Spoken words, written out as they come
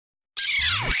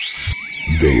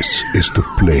This is the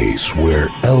place where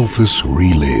Elvis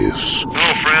relives.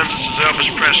 Hello, friends. This is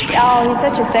Elvis Presley. Oh, he's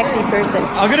such a sexy person.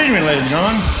 Oh, good evening, ladies and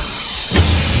gentlemen.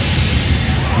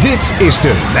 Dit is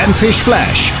de Memphis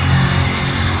Flash.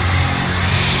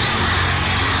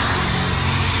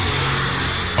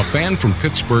 A fan from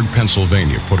Pittsburgh,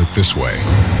 Pennsylvania put it this way.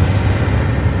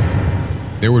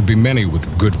 There would be many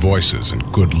with good voices and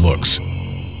good looks,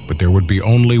 but there would be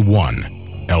only one,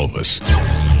 Elvis.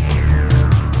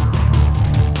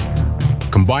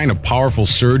 Combine a powerful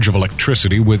surge of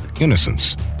electricity with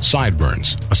innocence,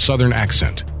 sideburns, a southern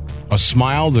accent, a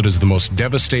smile that is the most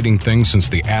devastating thing since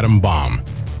the atom bomb,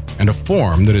 and a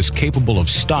form that is capable of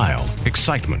style,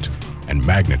 excitement, and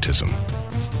magnetism.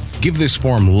 Give this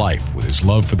form life with his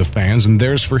love for the fans and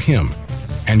theirs for him,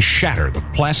 and shatter the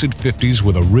placid 50s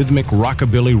with a rhythmic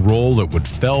rockabilly roll that would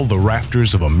fell the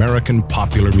rafters of American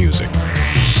popular music.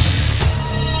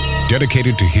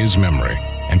 Dedicated to his memory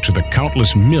and to the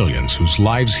countless millions whose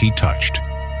lives he touched,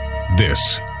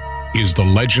 this is the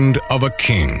legend of a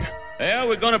king. Well,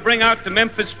 we're going to bring out the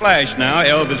Memphis Flash now,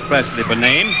 Elvis Presley by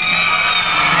name.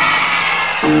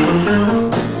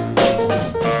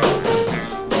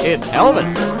 It's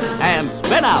Elvis and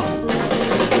Spin Out.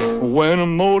 When a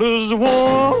motor's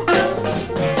warm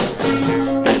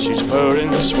and she's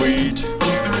purring sweet,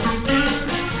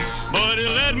 buddy,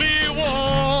 let me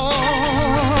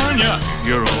warn ya,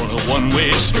 you're on a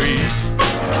one-way street.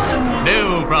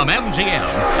 New from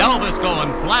MGM, Elvis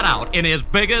going flat out in his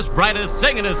biggest, brightest,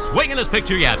 singingest, swingingest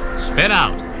picture yet, Spin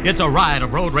Out. It's a ride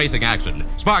of road racing action,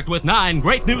 sparked with 9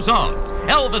 great new songs.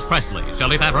 Elvis Presley,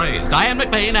 Shelley Fabares, Diane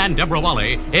McBain, and Deborah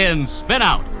Walley in Spin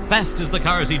Out. Fast as the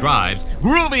cars he drives,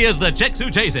 groovy as the chicks who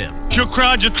chase him. You'll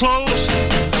crowd your clothes,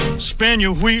 spin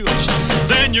your wheels,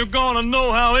 then you're gonna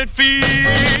know how it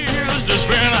feels to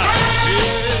spin out.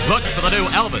 Look for the new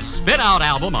Elvis Spin Out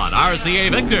album on RCA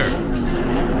Victor.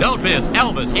 Don't miss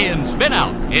Elvis in Spin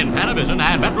Out in Panavision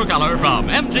and Metrocolor from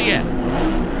MGM.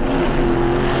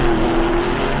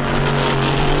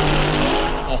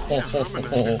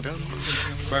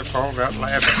 I falls out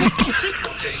laughing.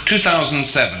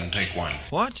 2007, take one.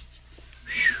 What?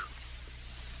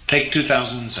 Take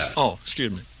 2007. Oh,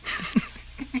 excuse me.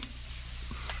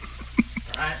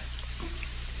 All right.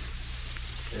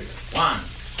 1,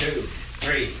 2,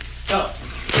 3, go.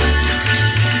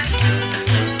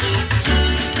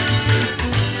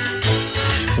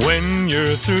 When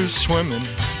you're through swimming,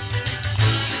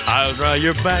 I'll dry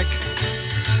your back.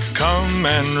 Come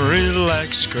and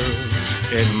relax, girl,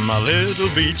 in my little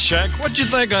beach shack. What you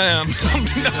think I am?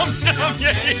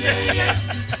 Yeah.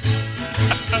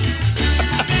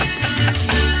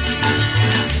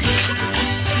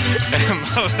 In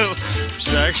my little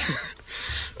shack.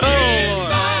 In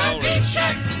my beach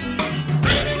shack.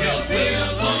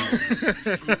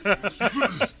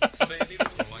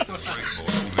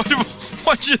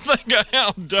 What you think I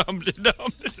am, Dumpty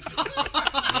Dumpty?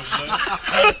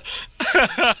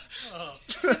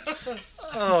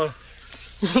 Oh.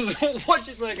 What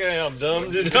you think I am,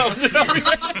 Dumpty Dumpty?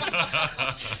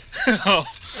 Oh.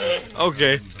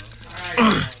 Okay.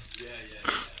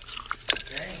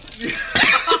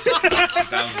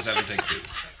 2007, take two.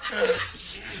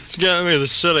 Get me the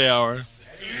silly hour.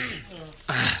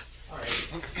 All right.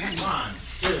 1,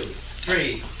 2,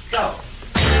 3, go.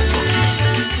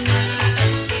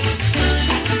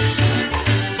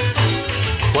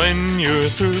 When you're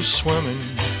through swimming,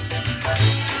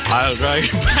 I'll dry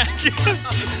you back.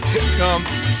 Come.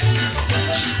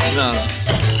 No.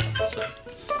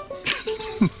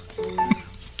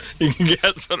 You can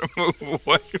get better move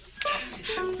away.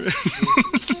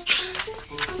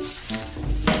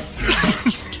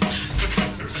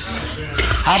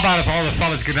 How about if all the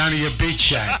fellas go down to your beach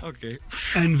shack? Okay.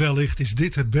 En wellicht is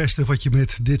dit het beste wat je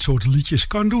met dit soort liedjes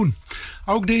kan doen.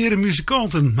 Ook de heren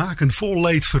muzikanten maken vol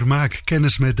leedvermaak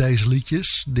kennis met deze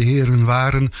liedjes. De heren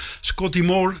waren Scotty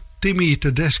Moore, Timmy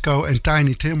Tedesco en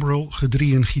Tiny Timbrell,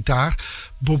 gedrieën gitaar,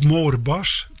 Bob Moore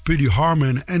bas, Buddy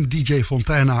Harman en DJ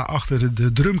Fontana achter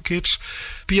de drumkits,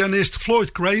 pianist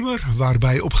Floyd Kramer,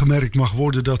 waarbij opgemerkt mag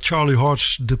worden dat Charlie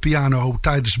Hodge de piano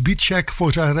tijdens Beat Shack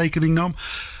voor zijn rekening nam,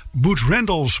 Boots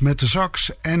Randalls met de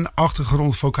sax en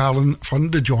achtergrondvocalen van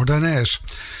de Jordanaires.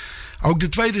 Ook de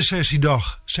tweede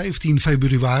sessiedag, 17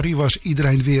 februari, was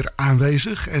iedereen weer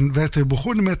aanwezig en werd er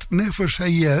begonnen met Never Say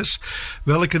Yes,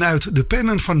 welke uit de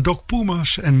pennen van Doc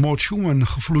Pumas en Mort Schumann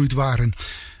gevloeid waren.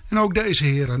 En ook deze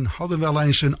heren hadden wel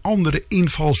eens een andere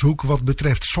invalshoek wat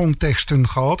betreft songteksten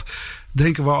gehad.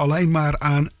 Denken we alleen maar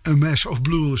aan A Mess of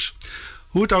Blues.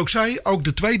 Hoe het ook zij, ook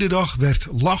de tweede dag werd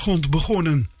lachend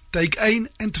begonnen. Take 1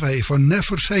 en 2 van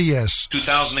Never Say Yes.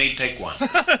 2008, take one.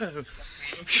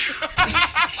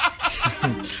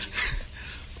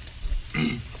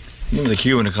 Remember the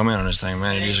cue when to come in on this thing,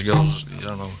 man. It just goes, you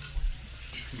don't know.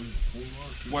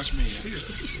 Watch me.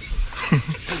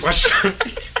 Watch.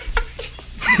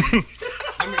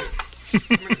 How many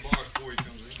bars before he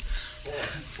comes in?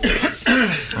 Four.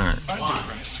 All right. 1,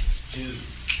 2,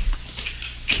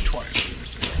 Twice.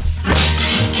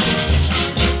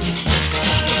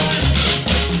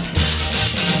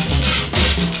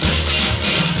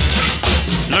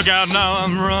 Look out now,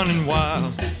 I'm running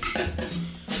wild.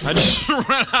 I just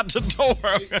ran out the door.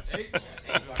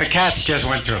 The cats just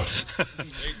went through.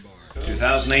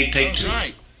 2008, take 2.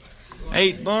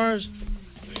 8 bars?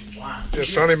 Yeah,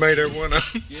 Sonny made every one up.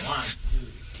 1, 2,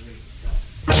 3, go.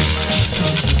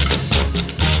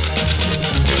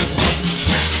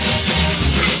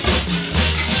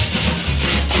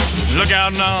 Look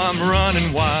out now, I'm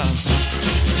running wild.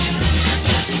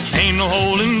 Ain't no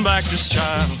holding back this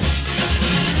child.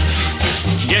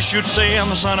 Guess you'd say I'm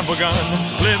the son of a gun,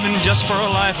 living just for a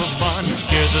life of fun.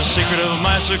 Here's the secret of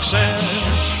my success.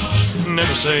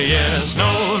 Never say yes,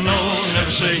 no,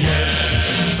 never say yes.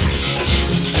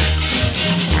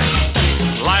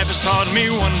 Life has taught me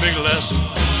one big lesson.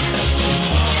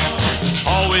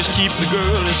 Always keep the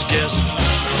girl is guessing.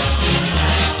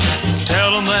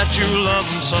 Tell them that you love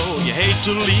them so. You hate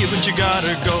to leave, but you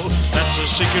gotta go. That's the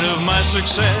secret of my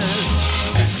success.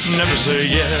 Never say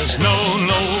yes, no,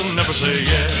 never say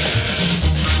yes.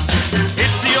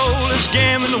 It's the oldest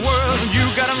game in the world, and you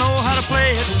gotta know how to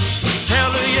play it.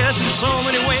 Tell her yes in so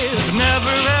many ways, but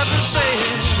never ever say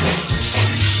it.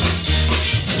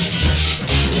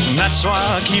 And that's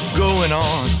why I keep going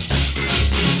on.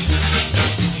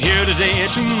 Here today,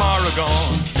 tomorrow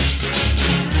gone.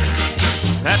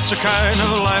 That's a kind of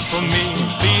a life for me,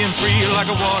 being free like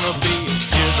I wanna be.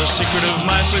 Here's the secret of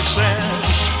my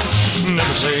success.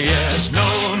 Never say yes, no,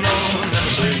 never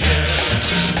say yes.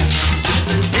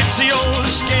 It's the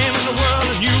oldest game in the world,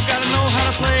 and you gotta know how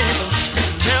to play it.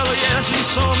 Tell her yes in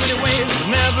so many ways, but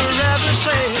never ever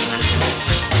say it.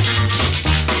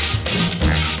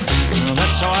 Well,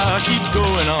 that's how I keep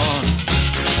going on.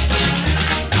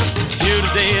 Here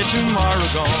today, tomorrow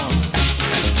gone.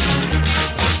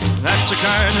 That's the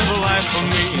kind of a life for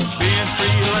me, being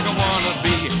free like I wanna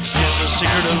be. Here's the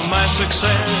secret of my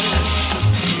success.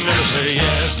 Never say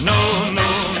yes, no,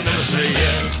 never say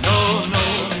yes, no,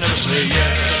 never say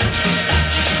yes.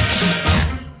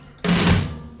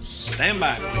 Stand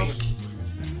by, please.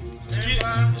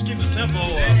 Let's keep the tempo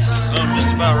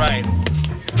just about right.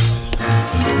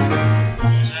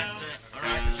 All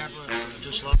right?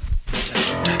 Too slow?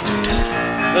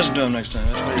 Listen to him next time.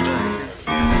 That's what he's doing.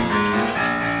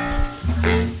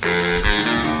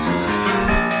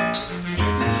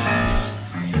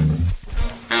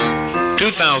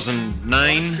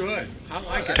 2009, Good. I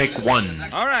like it. take 1.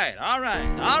 All right,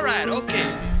 okay.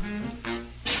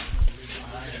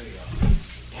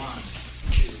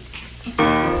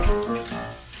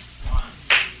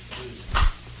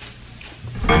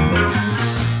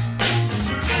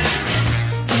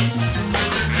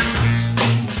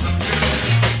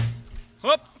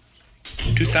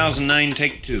 2009,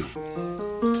 take 2.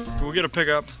 Can we get a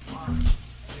pickup?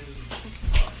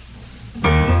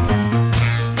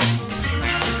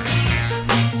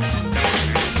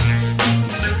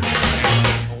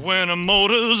 When a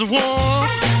motor's warm,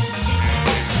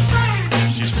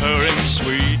 she's purring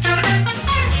sweet.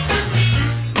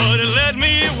 But let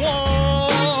me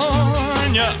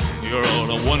warn ya, you're on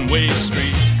a one-way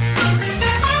street.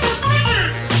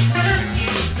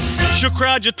 She'll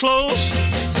crowd you close,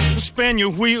 spin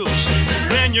your wheels,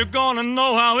 then you're gonna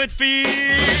know how it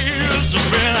feels to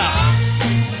spin out.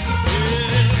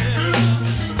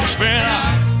 Yeah, spin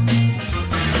out.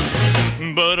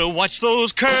 But watch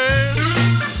those curves.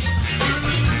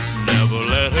 Never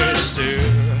let her steer.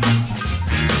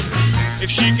 If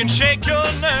she can shake your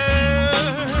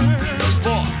nerves,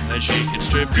 boy, then she can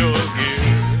strip your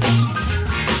gears.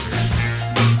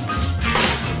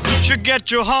 She'll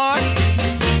get your heart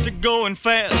to going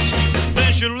fast,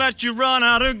 then she'll let you run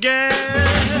out of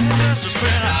gas to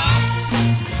spin out.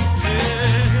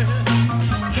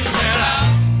 Yeah, to spin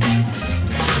out.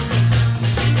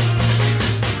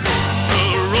 The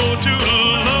road to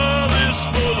love is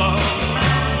full of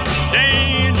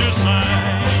danger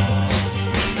signs.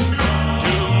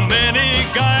 Too many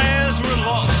guys were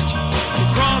lost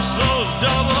across those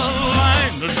double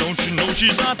lines. Don't you know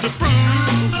she's out to prove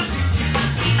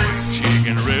she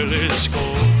can really score?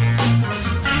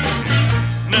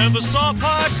 Never saw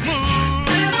parts move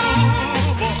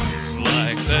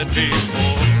like that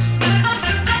before.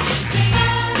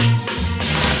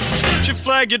 She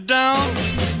flag you down,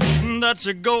 that's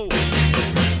a go.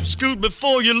 Scoot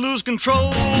before you lose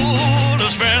control.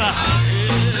 Spin out.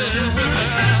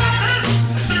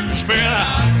 Spin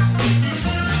out.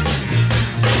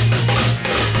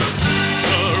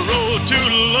 The road to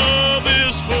love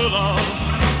is full of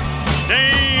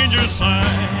danger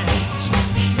signs.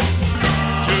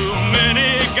 Too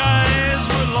many guys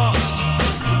were lost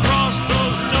across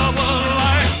those double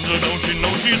lines. Don't you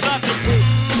know she's out to prove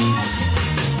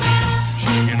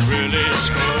she can really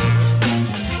score?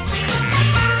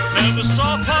 Never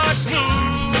saw parts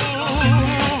move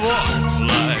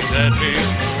like that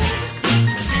before.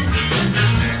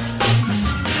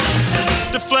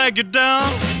 To flag you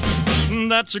down,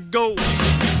 that's a go.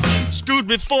 Scoot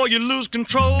before you lose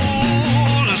control.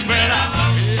 Spin out.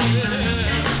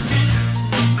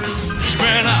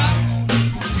 Spin out.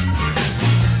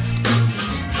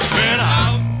 Spin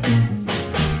out.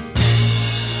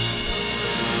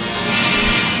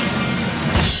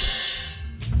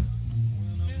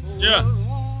 Yeah.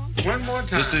 One more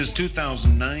time. This is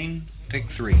 2009, take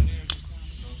 3.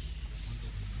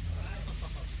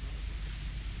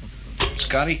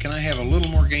 Scotty, can I have a little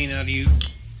more gain out of you?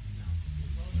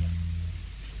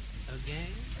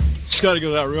 Scotty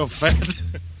goes out real fast.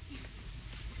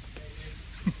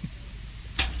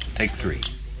 Take 3.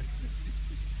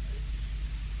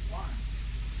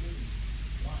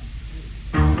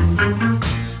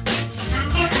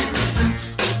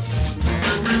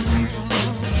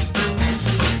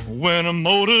 When a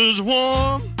motor's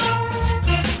warm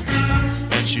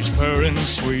and she's purring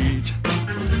sweet,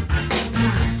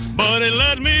 buddy,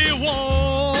 let me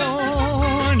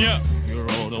warn ya, you're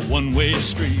on a one-way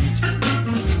street.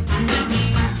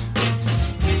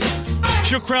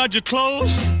 She'll crowd you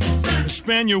close,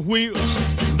 spin your wheels,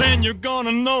 then you're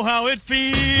gonna know how it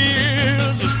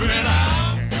feels to spin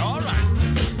out. All right,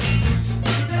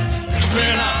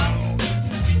 spin out.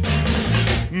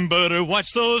 Better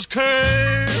watch those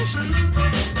curves,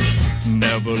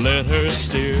 never let her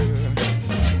steer.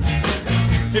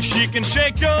 If she can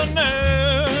shake your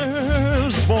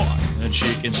nerves, boy, then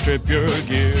she can strip your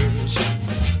gears.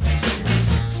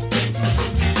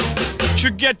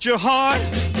 She'll get your heart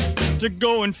to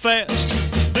going fast,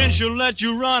 then she'll let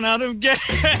you run out of gas.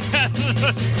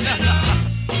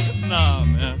 Nah,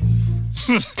 man.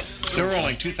 Still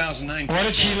rolling, 2009. Why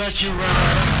did she let you run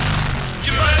out?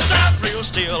 You better stop real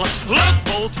still. Look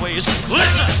both ways.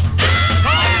 Listen.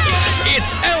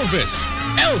 It's Elvis.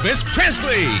 Elvis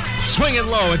Presley. Swinging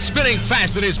low and spinning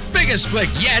fast in his biggest flick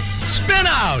yet, Spin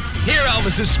Out. Hear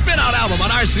Elvis's Spin Out album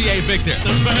on RCA Victor.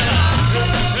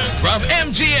 From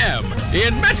MGM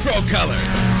in Metro Color.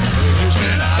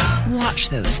 Watch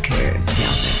those curves,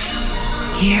 Elvis.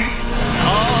 Here?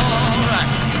 All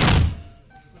right.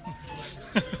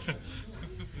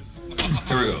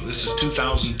 Here we go. This is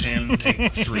 2010,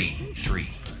 take 3.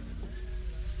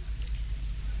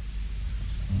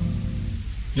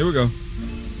 Here we go.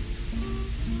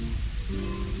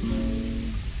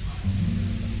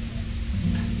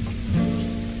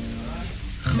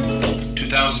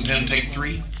 Take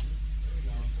 3.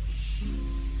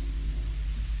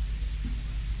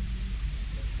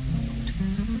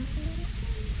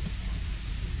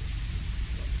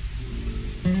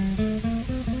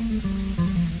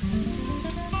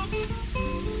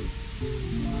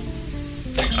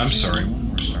 I'm sorry, one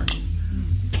more start.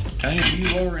 Tanya, are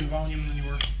you lower in volume than you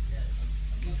were?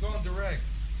 He's going direct.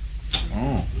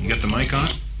 Oh, you got the mic on?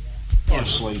 Or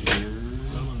slate here.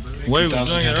 The way he was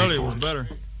doing it earlier was better.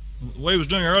 The way he was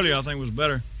doing it earlier, I think, was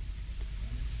better.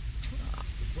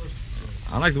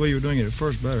 I like the way you were doing it at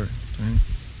first better.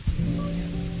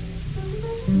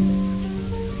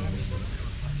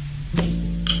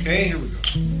 Okay, here we go.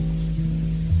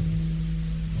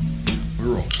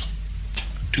 We're rolling.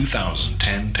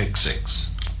 2010, take 6.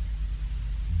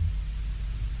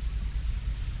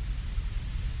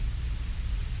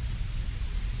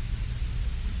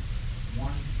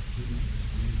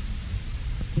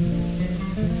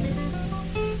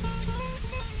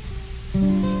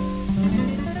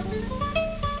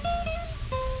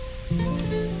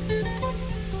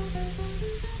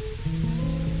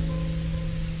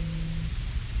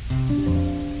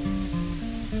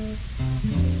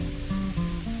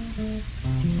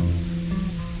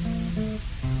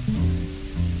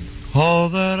 All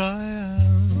that I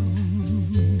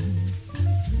am,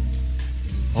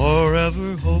 or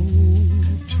ever hope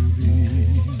to be,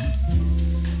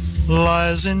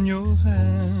 lies in your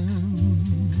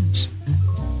hands.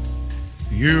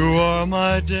 You are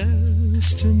my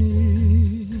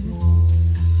destiny.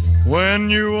 When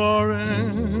you are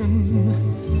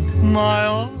in my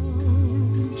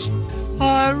arms,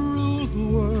 I rule the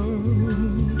world.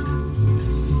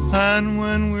 And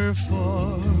when we're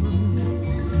far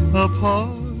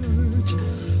apart,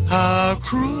 how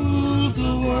cruel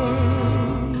the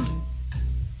world.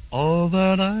 All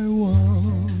that I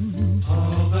want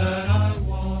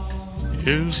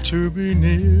is to be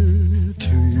near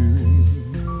to you,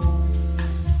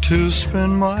 to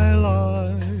spend my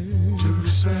life,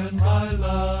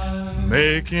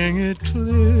 making it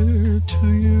clear to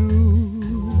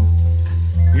you.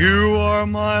 You are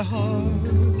my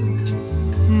heart,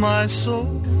 my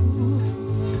soul,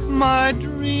 my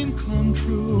dream come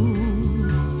true.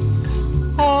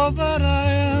 All that I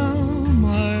am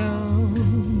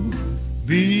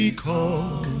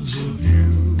because of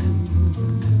you.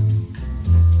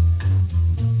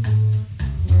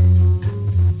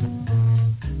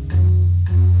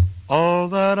 All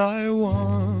that I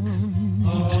want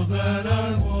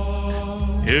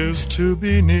is to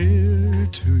be near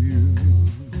to you,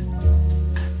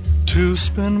 to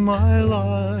spend my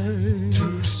life,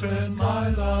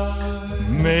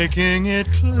 making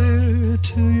it clear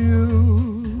to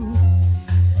you.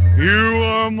 You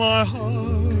are my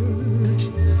heart,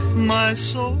 my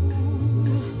soul,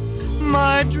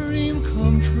 my dream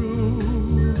come true.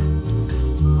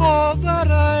 All that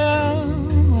I am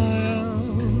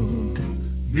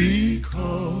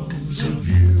because of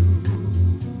you,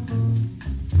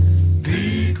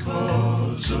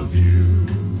 because of you,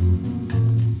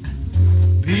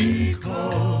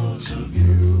 because of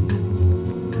you.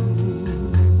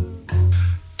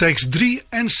 Takes 3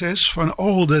 en 6 van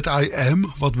All That I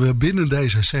Am, wat we binnen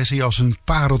deze sessie als een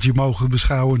pareltje mogen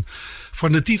beschouwen.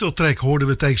 Van de titeltrack hoorden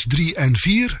we takes 3 en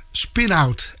 4, Spin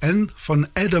Out. En van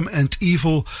Adam and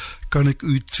Evil kan ik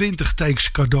u 20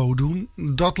 takes cadeau doen.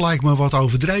 Dat lijkt me wat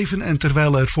overdreven. En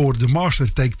terwijl er voor de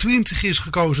master take 20 is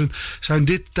gekozen, zijn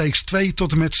dit takes 2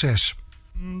 tot en met 6.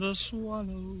 The swallows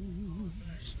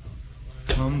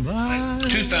come by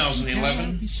 2011.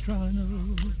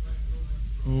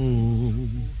 Oh,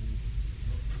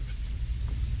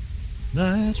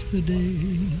 that's the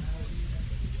day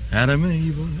Adam and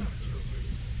Eve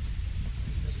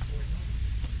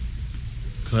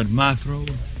cut my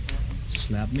throat,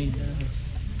 slap me down.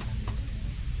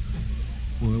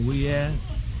 Where we at?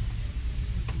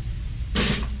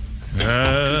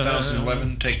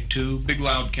 2011, take 2. Big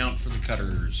loud count for the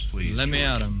cutters, please. Let me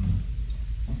out 'em.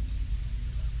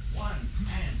 1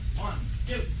 and 1,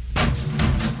 2.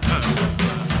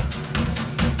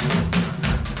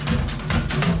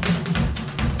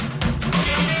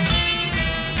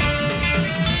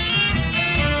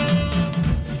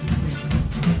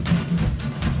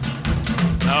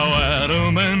 Now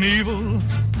Adam and Evil,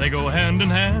 they go hand in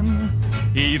hand.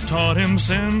 Eve taught him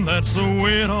sin, that's the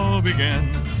way it all began.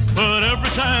 But every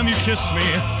time you kiss me,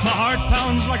 my heart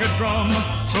pounds like a drum.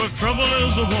 So if trouble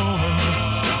is a woman,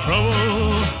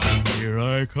 trouble, here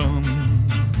I come.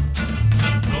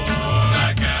 Oh,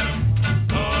 like Adam,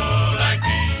 oh, like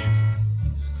Eve.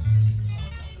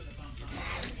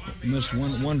 You missed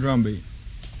one drum beat.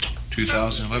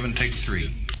 2011, take 3.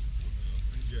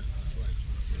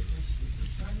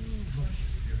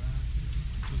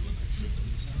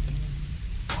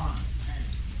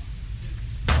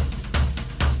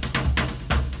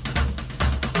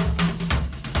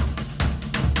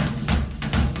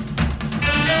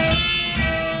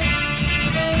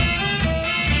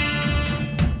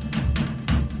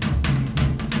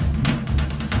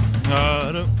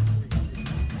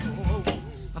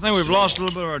 I think we've lost a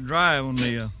little bit of our drive on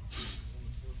the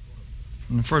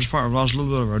in the first part. We've lost a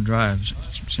little bit of our drives.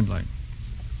 It seems like.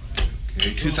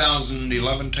 Okay,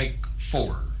 2011, take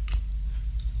 4.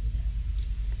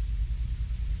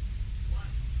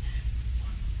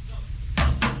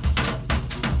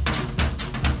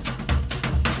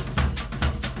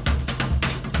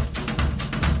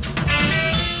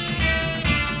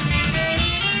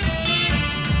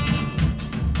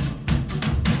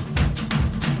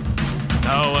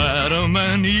 Now Adam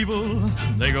and Evil,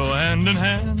 they go hand in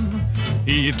hand.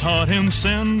 Eve taught him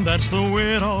sin, that's the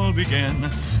way it all began.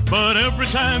 But every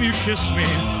time you kiss me,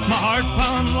 my heart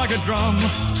pounds like a drum.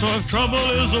 So if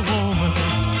trouble is a woman,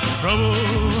 trouble,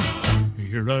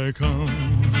 here I come.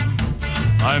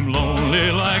 I'm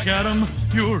lonely like Adam,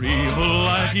 you're evil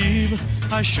like Eve.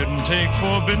 I shouldn't take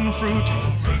forbidden fruit,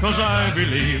 'cause I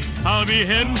believe I'll be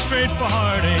heading straight for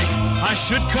heartache. I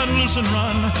should cut loose and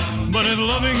run, but if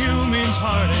loving you means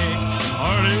heartache,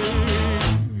 heartache,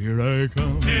 here I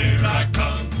come. Here I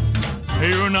come.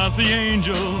 You're not the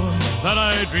angel that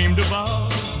I dreamed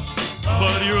about,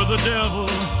 but you're the devil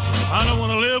I don't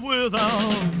want to live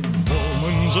without.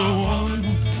 Woman's a woman,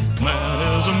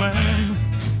 man is a man.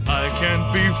 I can't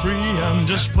be free, I'm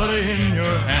just putting in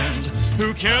your hands.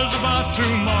 Who cares about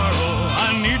tomorrow? I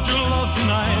need your love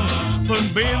tonight. But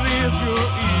baby, if you're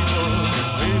evil,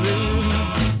 baby,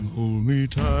 hold me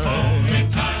tight. Hold me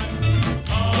tight.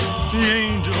 The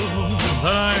angel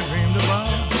that I dreamed about.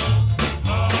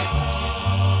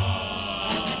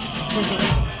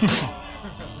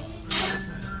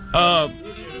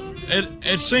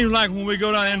 It seems like when we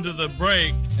go down into the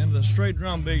break and the straight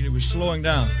drum beat, it was slowing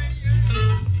down.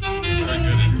 Very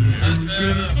good. That's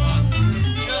very good.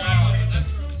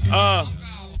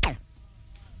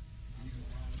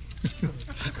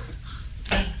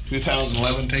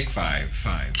 2011, take 5.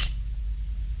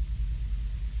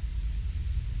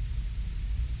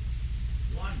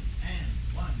 One and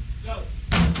one, go.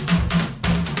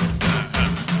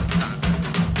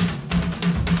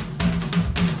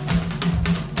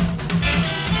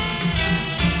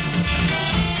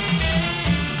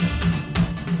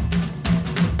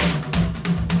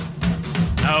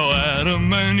 Now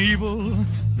Adam and evil,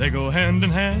 they go hand in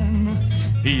hand.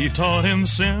 Eve taught him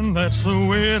sin, that's the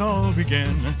way it all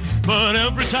began. But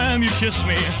every time you kiss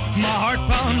me, my heart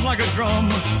pounds like a drum.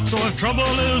 So if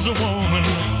trouble is a woman,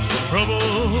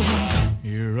 trouble,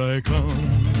 here I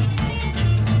come.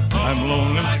 I'm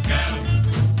lonely like Adam,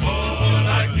 oh,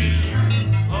 like Eve.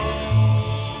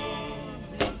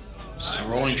 Still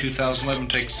rolling. 2011,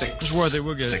 take 6. It's worth it,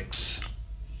 we'll get 6.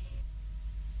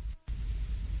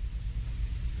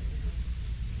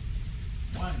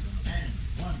 One and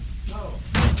one, go.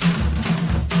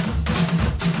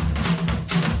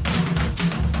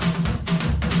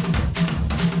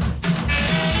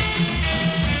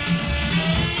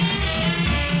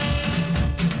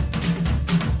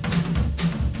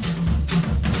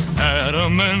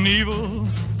 Adam and evil,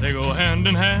 they go hand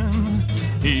in hand.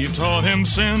 Eve taught him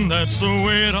sin, that's the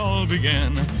way it all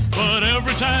began. But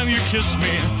every time you kiss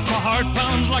me, my heart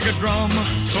pounds like a drum.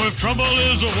 So if trouble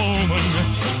is a woman,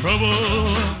 trouble,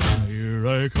 here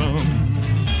I come.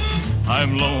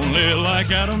 I'm lonely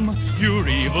like Adam, you're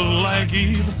evil like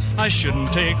Eve. I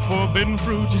shouldn't take forbidden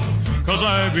fruit, cause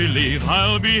I believe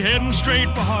I'll be heading straight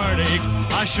for heartache.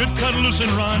 I should cut loose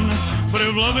and run, but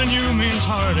if loving you means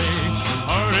heartache,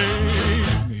 heartache,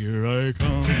 here I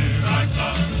come. Here I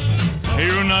come.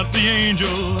 You're not the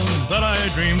angel that I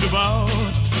dreamed about,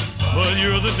 but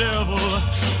you're the devil.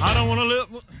 I don't want to live.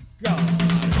 God.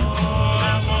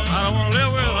 I don't want to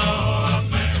live without.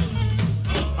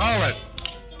 All right.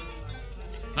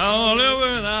 I don't want to live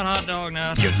without hot dog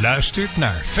now. Je luistert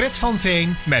naar Fred van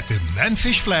Veen met de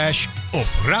Memphis Flash op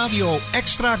Radio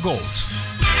Extra Gold.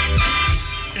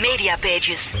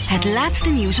 Mediapages. Het laatste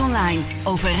nieuws online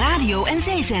over radio en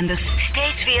zeezenders.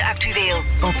 Steeds weer actueel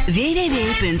op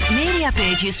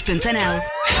www.mediapages.nl.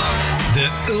 De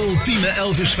ultieme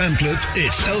Elvis fanclub,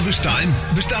 It's Elvis Time,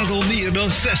 bestaat al meer dan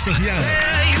 60 jaar.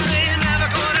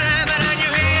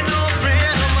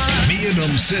 Meer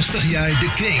dan 60 jaar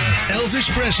de King, Elvis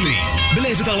Presley.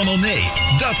 Beleef het allemaal mee.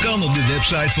 Dat kan op de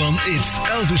website van It's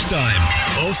Elvis Time.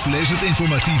 Of lees het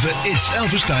informatieve It's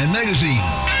Elvis Time magazine.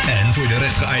 En voor de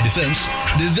rechtgeaarde fans,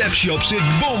 de webshop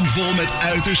zit bomvol met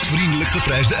uiterst vriendelijk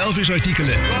geprijsde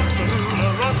Elvis-artikelen.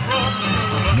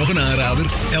 Nog een aanrader,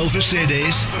 Elvis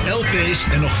CD's, LP's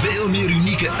en nog veel meer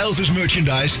unieke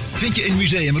Elvis-merchandise vind je in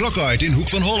Museum Rock Art in Hoek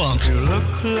van Holland.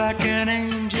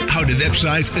 Hou de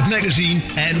website, het magazine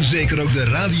en zeker ook de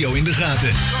radio in de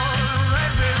gaten.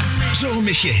 Zo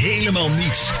mis je helemaal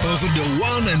niets over de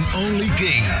one and only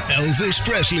king, Elvis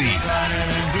Presley.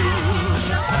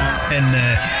 En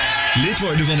lid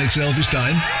worden van It's Elvis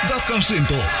Time? Dat kan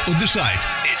simpel op de site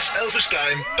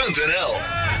itselvistime.nl.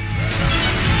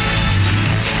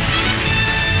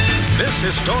 This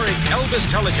historic Elvis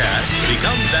telecast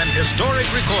becomes an historic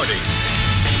recording.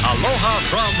 Aloha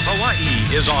from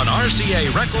Hawaii is on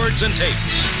RCA Records and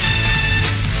Tapes.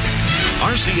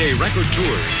 RCA Record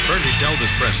Tours furnished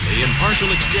Elvis Presley in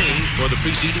partial exchange for the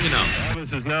preceding announcement.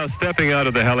 Elvis is now stepping out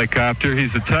of the helicopter.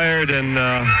 He's attired in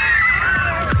a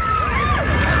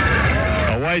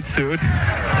white suit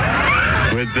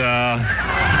with,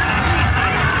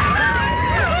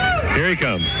 here he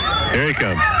comes. Here he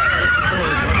comes.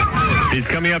 He's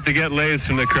coming up to get lays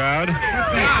from the crowd.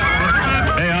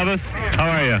 Hey, Elvis. How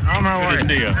are you? I'm all right. Good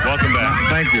to see you. Welcome back.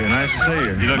 Thank you. Nice to see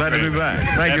you. You look glad great. to be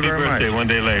back. Thank you very much. Happy birthday, one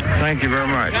day late. Thank you very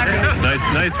much.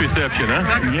 Nice reception,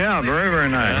 huh? Yeah, very, very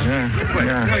nice. Yeah.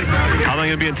 How long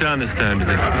are you going to be in town this time, do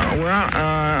you think?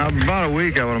 About a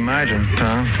week, I would imagine.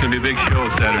 It's going to be a big show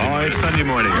Saturday. Oh, it's Sunday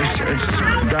morning. It's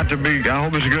got to be. I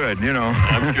hope it's good, you know.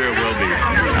 I'm sure it will be.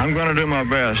 I'm going to do my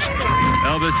best.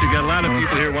 Elvis, you got a lot of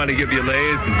people here want to give you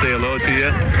lays and say hello to you.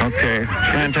 Okay,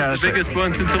 fantastic. It's the biggest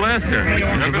one since Alaska.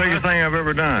 the biggest thing I've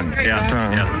ever done. Yeah.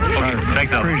 Okay.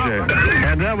 Thanks, Elvis. Appreciate it.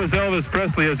 And that was Elvis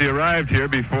Presley as he arrived here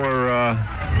before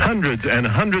hundreds and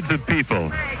hundreds of people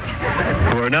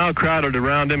who are now crowded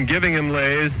around him, giving him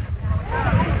lays.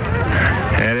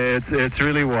 And it's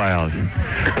really wild.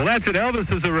 Well, that's it. Elvis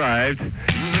has arrived.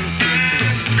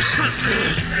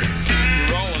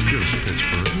 Give us a pitch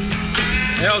first.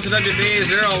 LTWB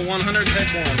 0100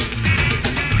 take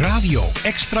 1. Radio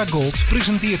Extra Gold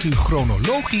presenteert u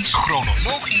chronologisch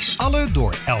alle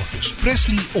door Elvis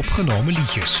Presley opgenomen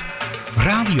liedjes.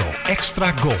 Radio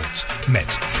Extra Gold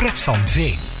met Fred van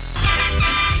Veen.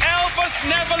 Elvis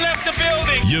never left the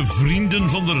building. Je vrienden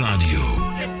van de radio.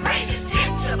 The greatest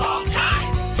hits of all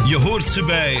time. Je hoort ze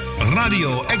bij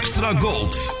Radio Extra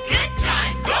Gold. Good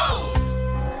time gold.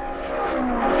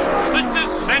 This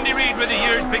is Sandy Reed with the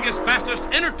year's biggest, fastest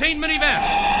entertainment event.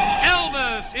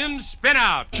 Elvis in Spin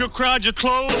Out. You crowd your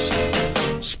clothes,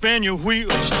 spin your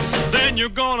wheels, then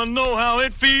you're gonna know how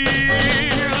it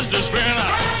feels to spin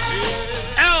out.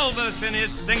 Elvis in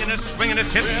his singing and swinging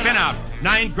his hit Spin Out.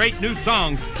 9 great new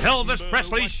songs. Elvis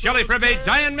Presley, Shelley Prevay,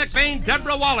 Diane McBain,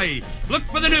 Deborah Wally. Look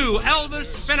for the new Elvis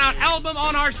Spin Out album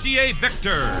on RCA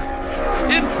Victor.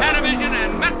 In Panavision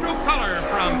and Metro Color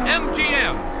from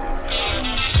MGM.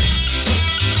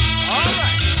 All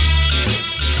right.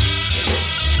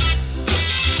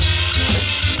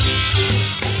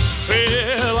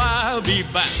 Well, I'll be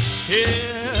back,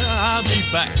 yeah, I'll be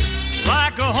back,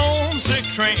 like a homesick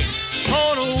train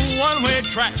on a one-way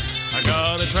track. I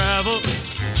gotta travel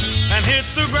and hit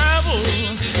the gravel,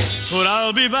 but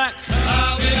I'll be back.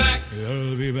 I'll be back.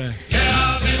 I'll be back. Yeah,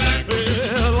 I'll be back.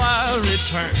 Well, I'll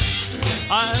return,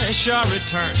 I shall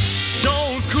return.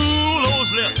 Don't cool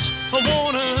those lips, I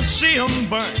wanna see them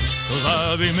burn, 'cause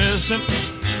I'll be missing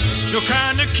your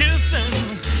kind of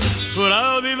kissing, but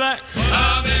I'll be back.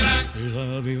 I'll be back. Yes,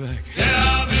 I'll be back. Yeah,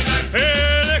 I'll be back.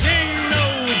 Hey, there ain't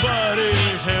nobody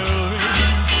tell me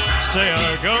stay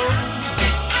or go.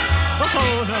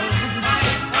 Oh no,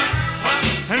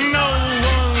 and no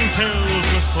one tells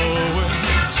the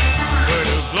forwards where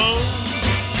to blow.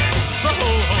 Oh,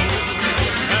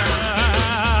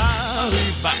 I'll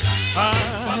be back.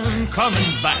 I'm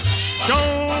coming back.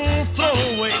 Don't throw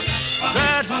away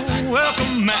that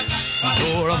welcome mat. The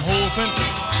door I'm hoping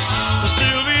to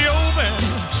still be open.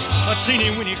 A teeny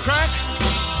weeny crack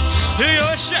to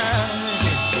your shack.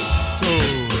 So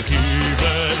keep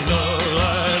that love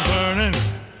light burning.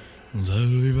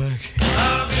 I'll be back.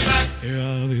 I'll be back. Yeah,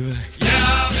 I'll be back.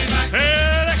 Yeah, I'll be back. Hey,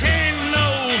 there ain't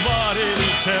nobody to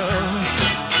tell me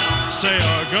stay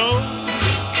or go.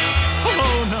 Oh no,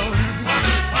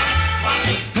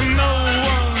 no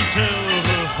one tells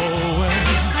the whole wind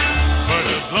where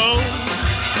to blow.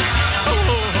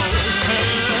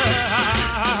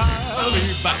 I'll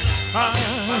be back.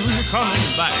 I'm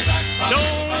coming back.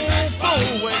 Don't throw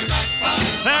away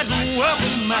that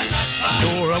welcome mat.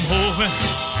 Door I'm hoping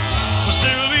will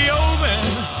still be open.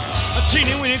 A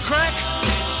teeny weeny crack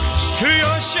to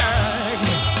your shack.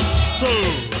 So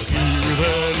keep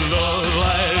that love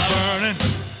light burning.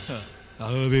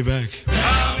 I'll be back.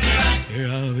 I'll be back.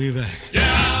 Yeah, I'll be back.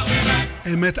 Yeah, I'll be back.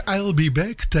 En met I'll Be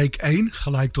Back, take 1,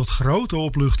 gelijk tot grote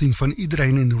opluchting van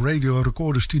iedereen in de Radio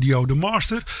Recorder Studio The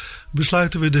Master,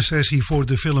 besluiten we de sessie voor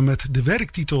de film met de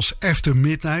werktitels After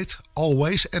Midnight,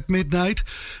 Always at Midnight,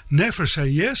 Never Say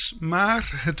Yes, maar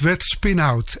het werd Spin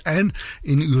Out. En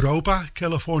in Europa,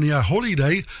 California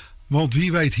Holiday, want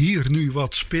wie weet hier nu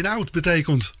wat Spin Out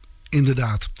betekent.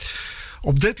 Inderdaad.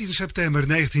 Op 13 september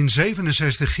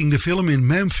 1967 ging de film in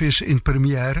Memphis in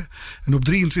première. En op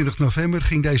 23 november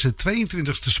ging deze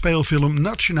 22e speelfilm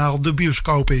nationaal de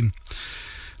bioscoop in.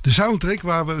 De soundtrack,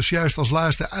 waar we juist als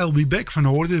laatste I'll Be Back van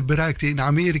hoorden, bereikte in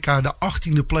Amerika de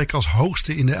 18e plek als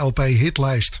hoogste in de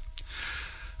LP-hitlijst.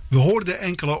 We hoorden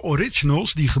enkele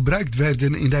originals die gebruikt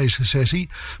werden in deze sessie,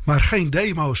 maar geen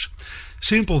demo's.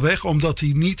 Simpelweg omdat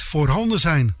die niet voorhanden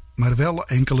zijn. Maar wel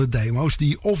enkele demo's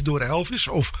die of door Elvis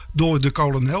of door de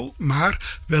kolonel,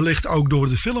 maar wellicht ook door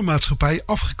de filmmaatschappij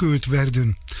afgekeurd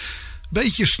werden.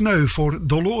 Beetje sneu voor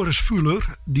Dolores Fuller,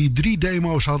 die 3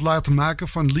 demo's had laten maken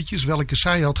van liedjes welke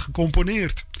zij had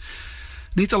gecomponeerd.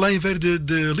 Niet alleen werden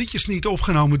de liedjes niet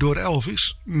opgenomen door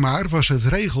Elvis, maar was het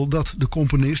regel dat de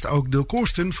componist ook de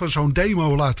kosten van zo'n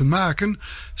demo laten maken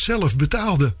zelf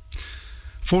betaalde.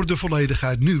 Voor de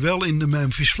volledigheid nu wel in de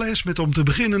Memphis Flash met om te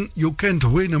beginnen You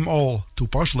Can't Win 'Em All,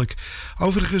 toepasselijk.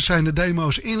 Overigens zijn de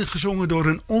demo's ingezongen door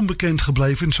een onbekend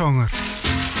gebleven zanger.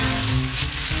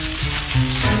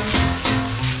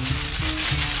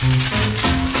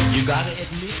 You gotta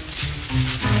admit,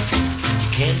 you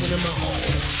can't win 'em all.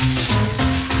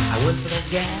 I went for that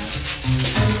gal,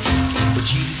 but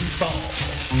you didn't fall.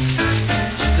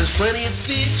 plenty of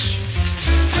fish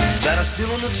that are still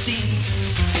on the sea.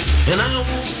 And I won't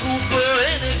go for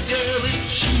any girl that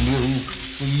she won't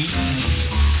for me.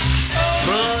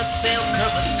 But there'll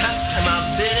come a time, I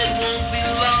bet it won't be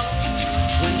long,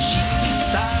 when she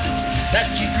decides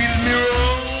that she treated me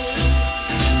wrong.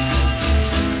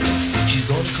 She's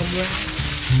gonna come round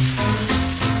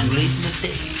too late in the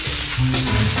day.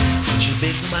 She'll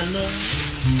beg for my love,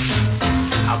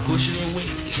 I'll push her away.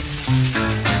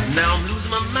 Now I'm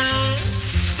losing my mind,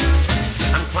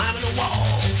 I'm climbing a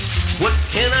wall. What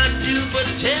can I do but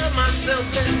tell myself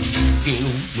that you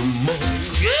ain't no more?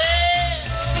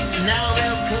 Yeah! Now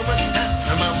there'll come a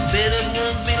time, I bet it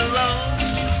won't be long,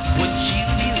 when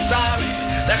she'll be sorry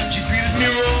that she treated me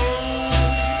wrong.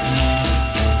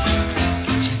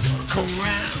 She's gonna come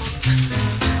round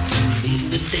late in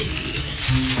the day.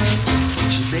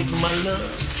 She'll beg for my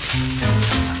love,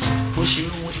 push her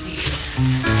away.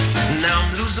 Now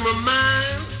I'm losing my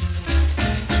mind,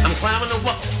 I'm climbing the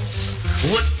walls.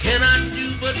 What can I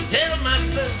do but tell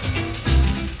myself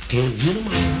can't win them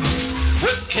all?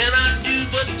 What can I do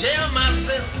but tell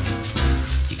myself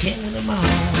you can't win them all?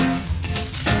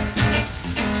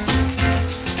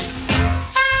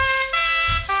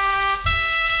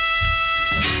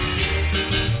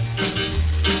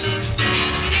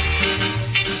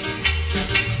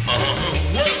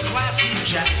 What a classy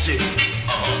chassis,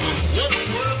 what a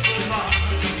work of art.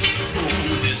 Oh,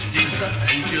 this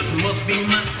design just must be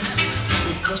mine,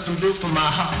 custom built for my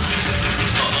heart.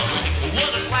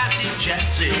 What a classy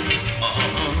chassis,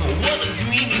 what a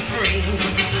dreamy frame.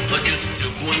 Just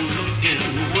took one look and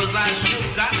was I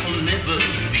shook, I will never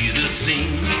be the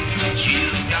same.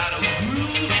 She's got a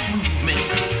groovy movement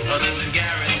that's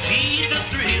guaranteed to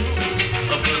thrill.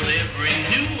 Cause every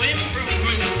new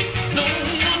improvement, no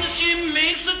wonder she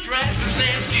makes the traffic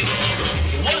stand still.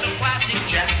 What a classy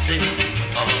chassis,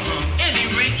 any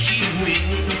rate she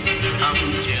wins. I'm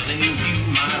telling you,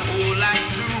 my whole life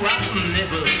through, I'll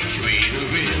never trade her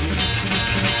in.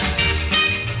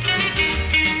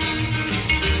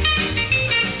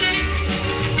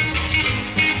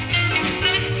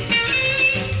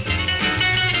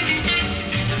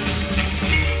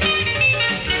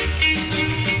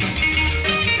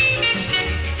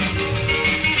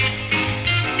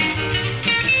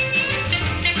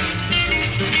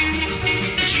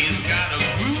 She's got a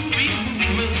groovy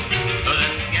movement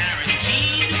that's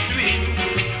guaranteed to thrill.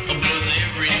 But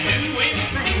every new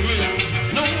improvement,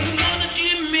 no wonder she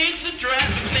makes the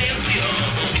traffic stand still.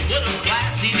 What a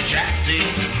classy chassis,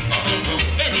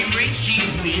 any rate she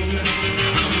wins.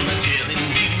 I'm telling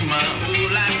you, my whole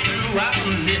life through,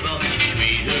 I'll never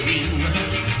trade her in.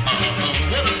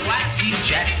 What a classy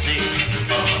chassis,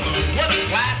 what a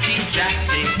classy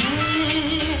chassis,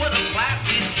 what a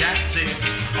classy chassis,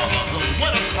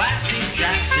 what a classy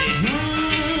chassis,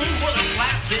 what a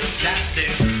classy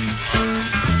chassis.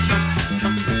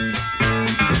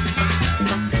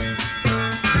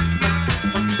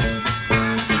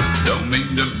 Don't mean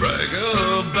to brag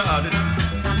about it,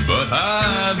 but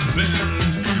I've been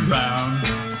around.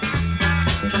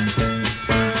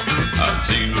 I've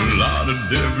seen a lot of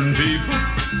different people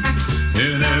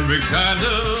in every kind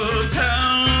of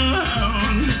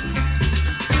town.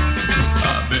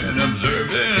 I've been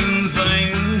observing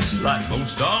things like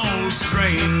most all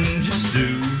strangers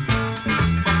do.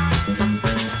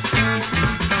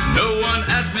 No one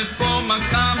asked me for my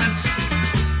comments,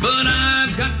 but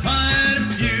I've got quite a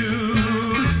few.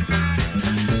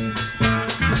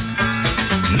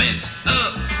 Mixed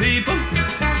up people,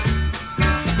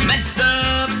 messed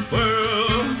up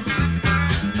world.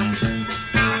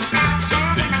 Some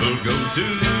people go to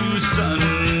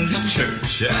Sunday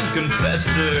church and confess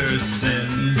their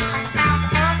sins,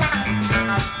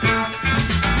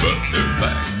 but they're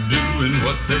back doing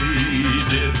what they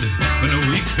did when the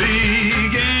week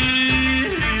begins.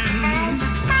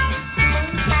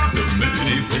 So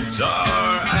many folks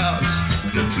are out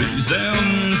to please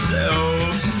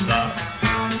themselves a lot.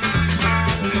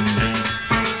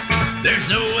 They're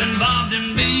so involved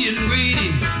in being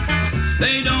greedy,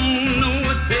 they don't know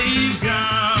what they've got.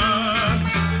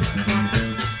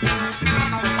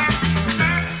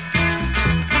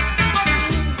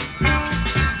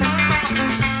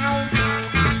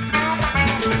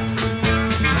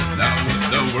 Now what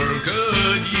the world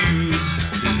could use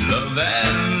is love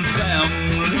and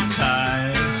family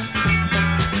ties.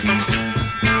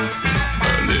 A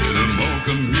little more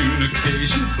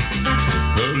communication,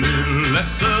 a little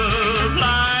less of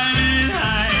lies.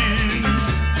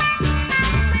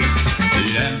 The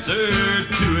answer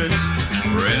to it,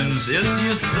 friends, is to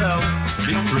yourself,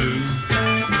 be true.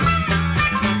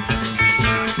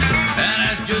 And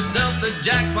ask yourself the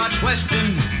jackpot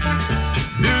question,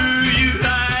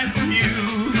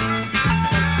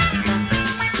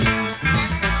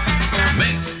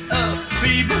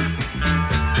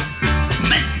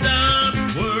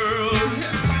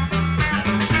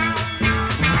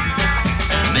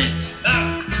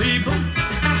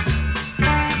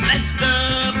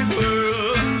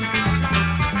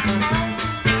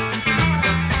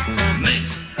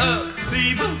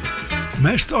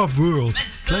 Messed Up World,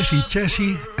 Classy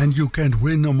Chassis and You Can't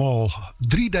Win Them All.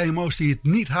 3 demo's die het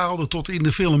niet haalden tot in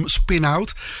de film Spin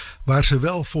Out, waar ze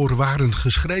wel voor waren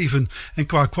geschreven. En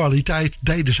qua kwaliteit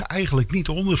deden ze eigenlijk niet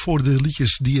onder voor de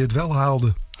liedjes die het wel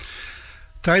haalden.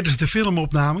 Tijdens de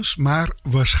filmopnames, maar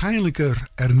waarschijnlijker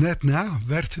er net na,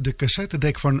 werd de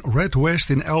cassettedek van Red West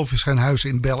in Elvis zijn huis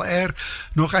in Bel Air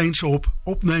nog eens op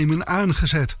opnemen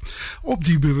aangezet. Op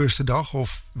die bewuste dag,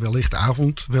 of wellicht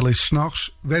avond, wellicht 's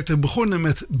nachts, werd er begonnen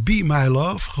met Be My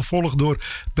Love, gevolgd door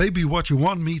Baby What You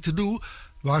Want Me To Do,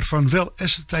 waarvan wel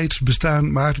acetapes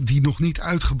bestaan, maar die nog niet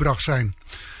uitgebracht zijn.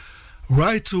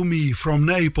 Write To Me From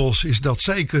Naples is dat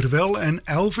zeker wel, en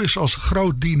Elvis als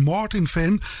groot Dean Martin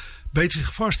fan beet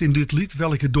zich vast in dit lied,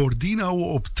 welke door Dino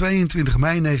op 22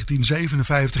 mei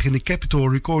 1957 in de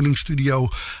Capitol Recording Studio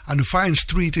aan de Vine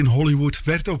Street in Hollywood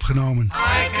werd opgenomen. I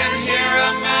can hear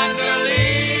a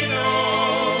mandolino.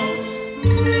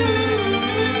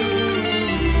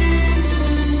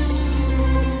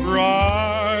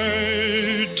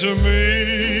 Write to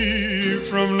me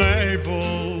from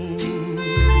Naples.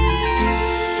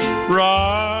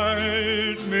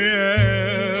 Write me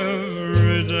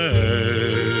every day.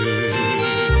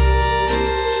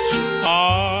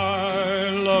 I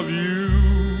love you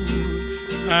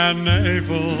and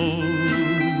Naples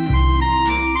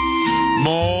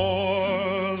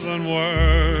more than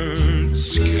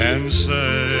words can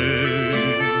say.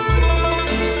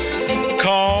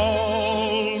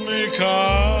 Call me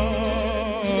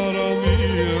cara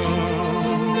mia.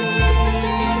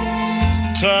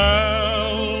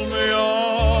 Tell me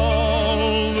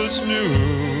all that's new.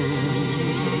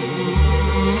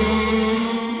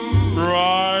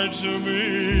 Write to me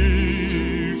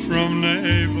from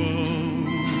Naples.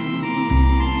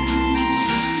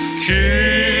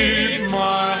 Keep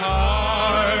my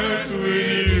heart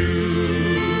with you.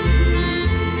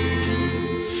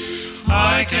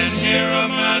 I can hear a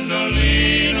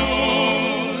mandolino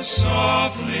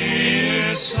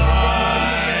softly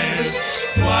sighs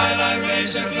while I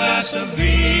raise a glass of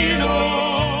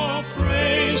vino,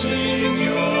 praising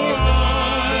your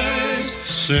eyes.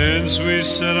 Since we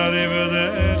said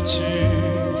arrivederci,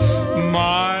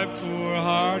 my poor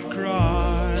heart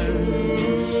cried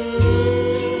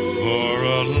for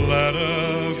a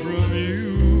letter from you.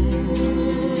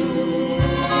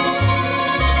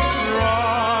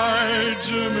 Write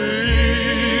to me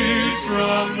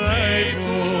from Naples.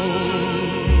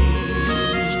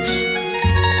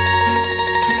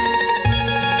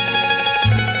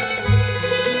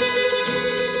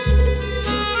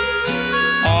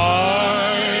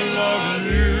 I love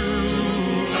you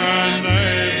and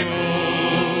Naples.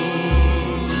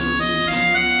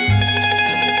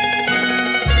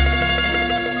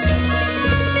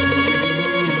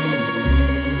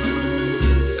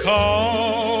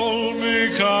 Call me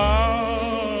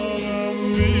cara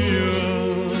mia.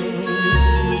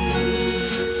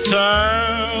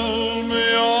 Tell me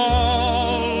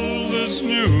all that's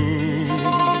new.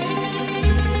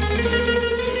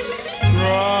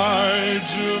 Write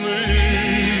to me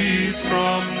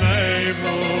from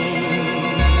Naples.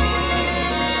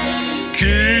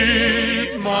 Keep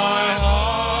my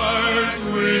heart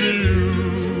with you.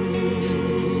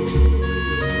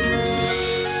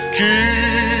 Keep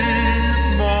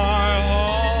my heart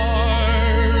with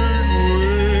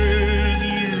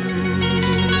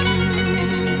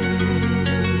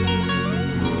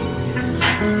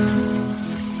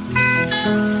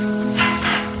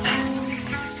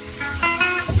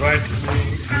Right to me.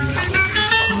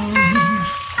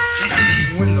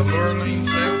 When the Berlin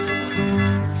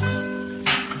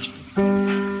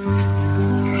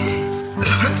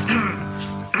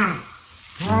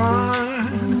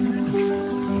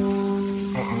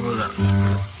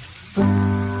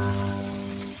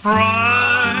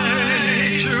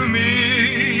Write to me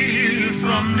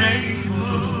from Naples.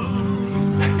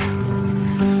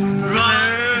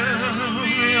 Tell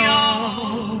me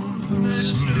all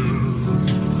that's new.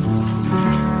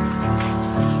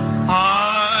 I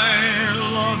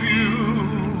love you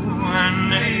and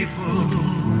Naples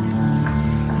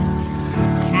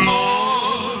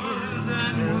more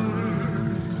than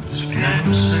words can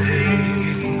say.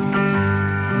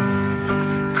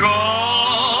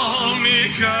 Call me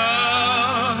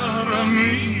cara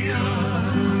mia.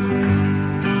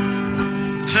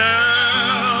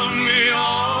 Tell me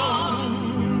all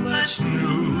that's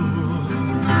new.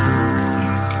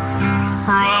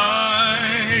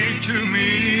 Write to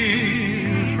me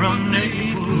from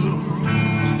Naples.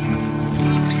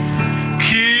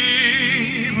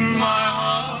 Keep my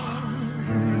heart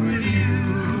with you.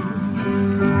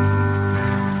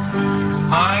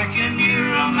 I can hear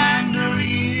a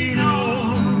mandolino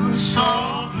song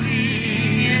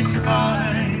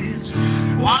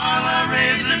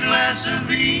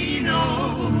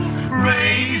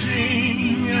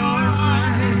raising your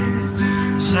eyes.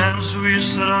 Since we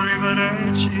said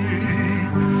arrivederci,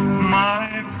 my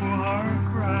poor heart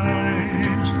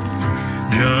cries.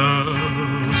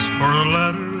 Just for a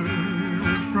letter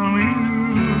from you.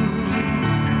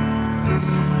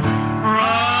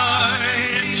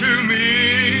 Write to me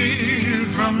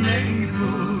from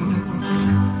Naples.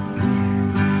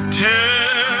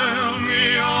 Tell me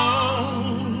all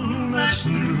that's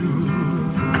new.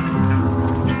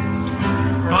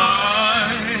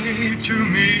 Write to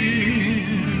me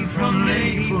from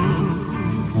Naples.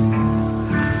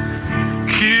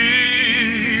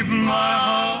 Keep my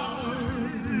heart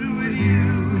with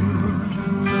you.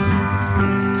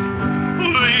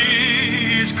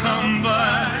 Please come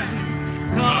back,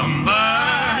 come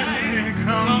back,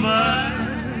 come back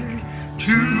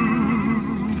to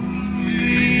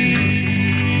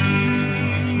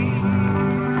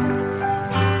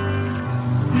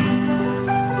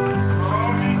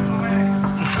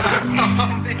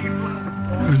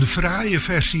Een fraaie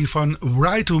versie van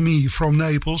Write to Me from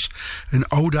Naples.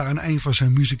 Een ode aan een van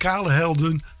zijn muzikale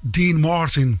helden, Dean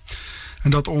Martin. En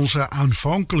dat onze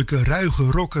aanvankelijke ruige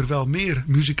rocker wel meer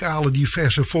muzikale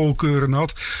diverse voorkeuren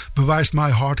had, bewijst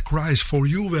My Heart Cries for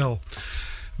You wel.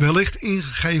 Wellicht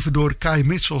ingegeven door Kai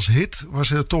Mitchell's hit, was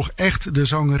het toch echt de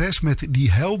zangeres met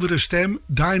die heldere stem,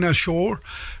 Dinah Shore,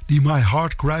 die My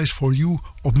Heart Cries for You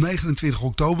op 29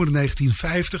 oktober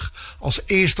 1950 als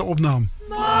eerste opnam.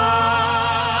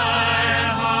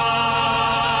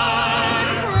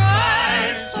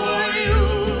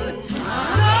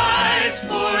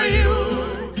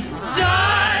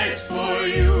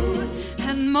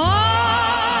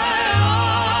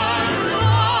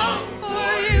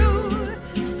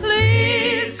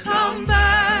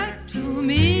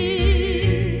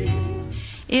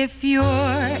 If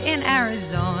you're in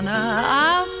Arizona,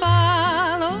 I'll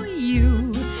follow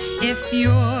you. If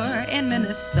you're in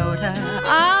Minnesota,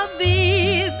 I'll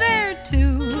be there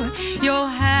too. You'll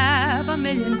have a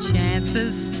million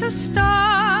chances to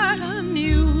start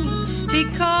anew,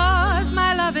 because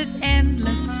my love is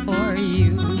endless for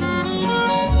you.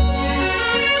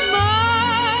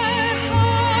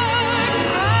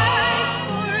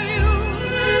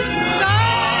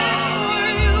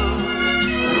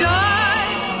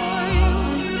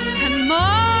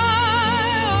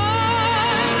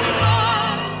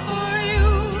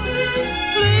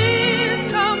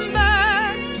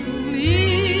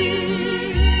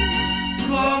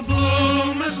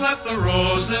 The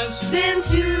roses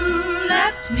since you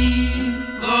left me.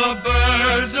 The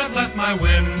birds have left my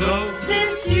window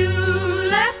since you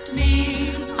left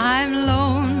me. I'm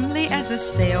lonely as a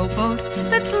sailboat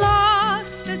that's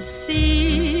lost at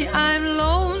sea. I'm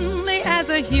lonely as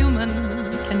a human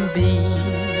can be.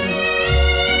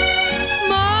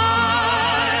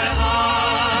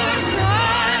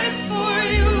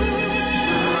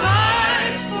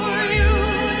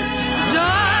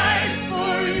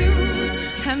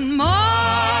 And my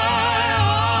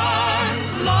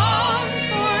arms long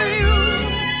for you.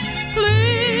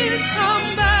 Please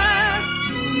come back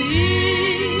to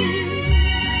me.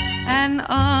 An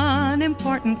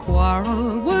unimportant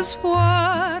quarrel was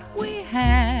what we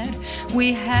had.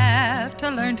 We have to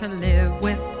learn to live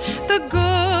with the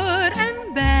good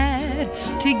and bad.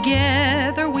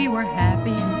 Together we were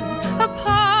happy,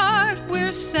 apart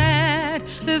we're sad.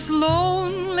 This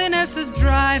loneliness is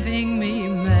driving me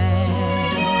mad.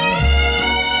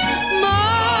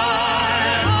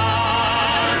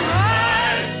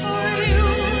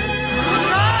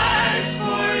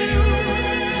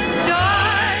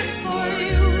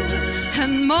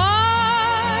 And my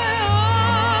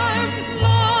arms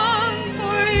long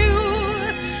for you.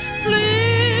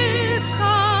 Please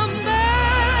come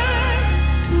back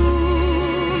to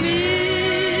me.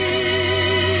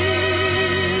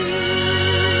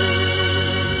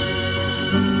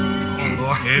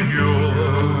 If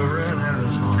you're in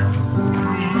Arizona,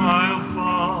 I'll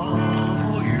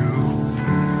follow you.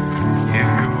 If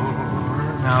you're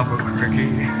in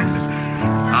Albuquerque,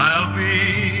 I'll be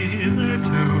there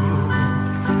too.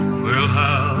 We'll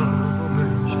have a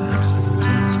million chances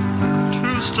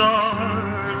to start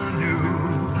anew,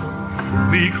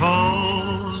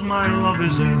 because my love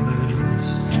is endless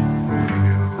for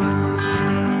you.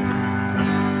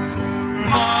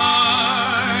 My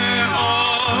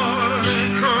heart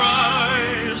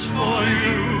cries for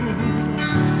you,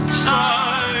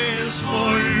 sighs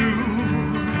for you,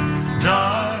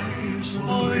 dies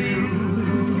for you.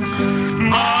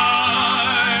 My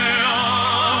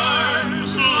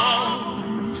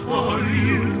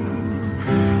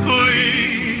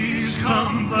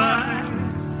come back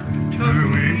to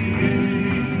me.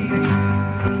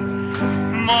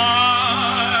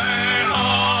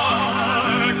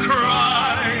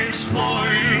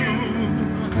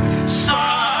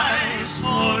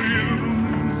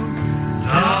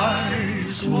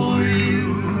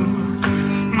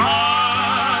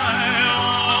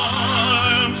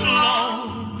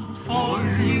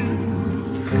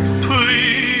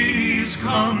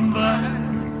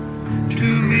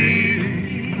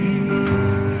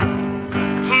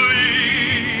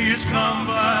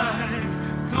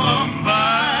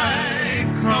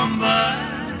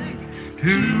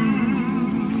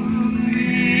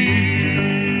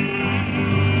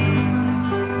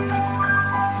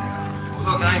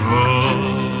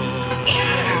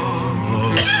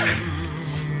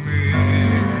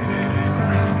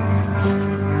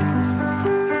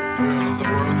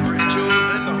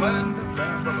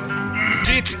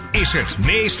 is het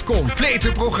meest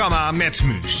complete programma met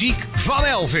muziek van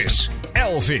Elvis.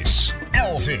 Elvis,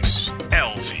 Elvis,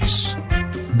 Elvis.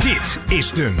 Dit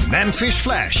is de Memphis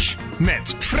Flash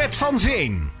met Fred van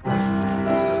Veen.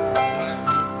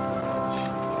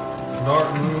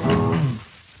 Dark Moon.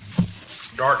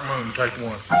 Dark Moon, take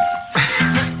one.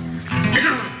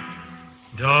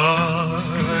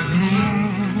 Dark moon,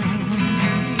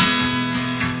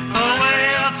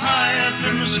 away up high up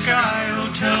in the sky. Oh,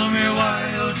 tell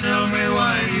me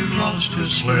why you've lost your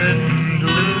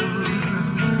splendor.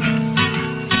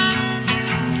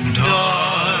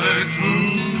 Dark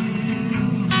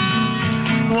moon,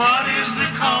 what is the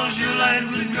cause your light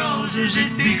withdraws? Is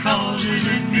it because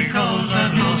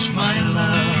I've lost my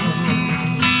love?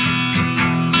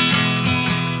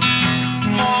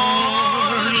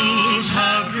 Mortals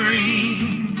have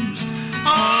dreams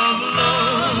of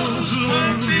love's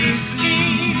lonely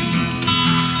schemes,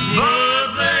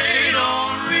 but they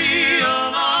don't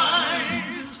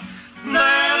realize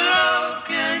that love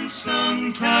can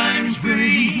sometimes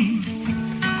bring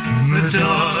the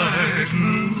dark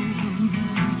moon.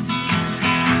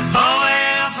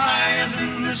 Away up high up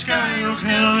in the sky, oh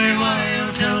tell me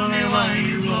why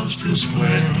you lost your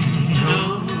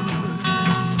splendor.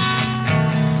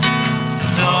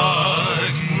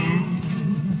 Dark moon,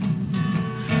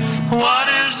 what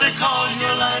is the cause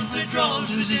your light withdraws?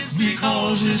 Is it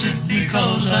because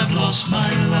I've lost my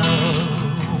love?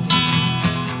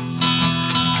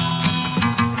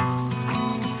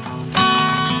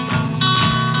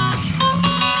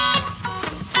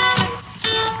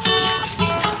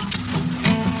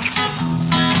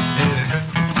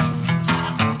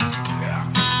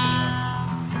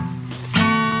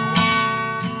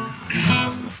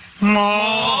 Mortals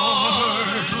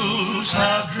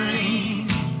have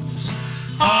dreams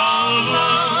of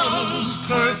love's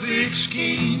perfect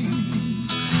scheme,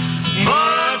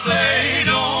 but they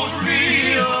don't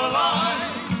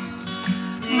realize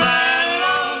that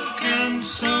love can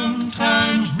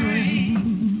sometimes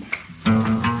bring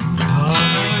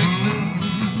dark moon.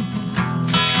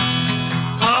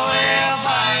 Away up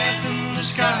high up in the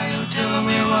sky, oh tell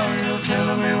me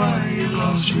why you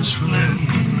lost your splendor.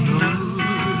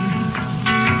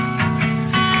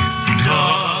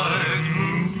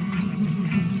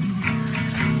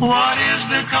 What is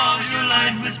the cause your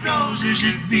light withdraws? Is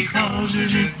it because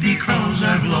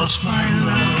I've lost my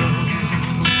love?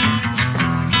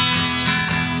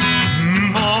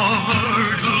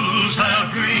 Mortals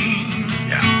have dreams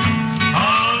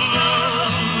of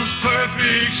love's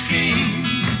perfect scheme,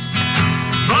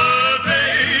 but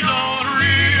they don't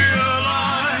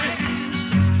realize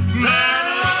that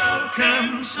love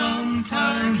can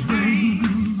sometimes bring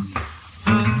a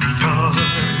dark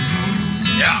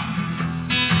moon. Yeah.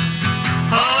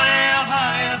 Away up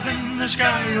high up in the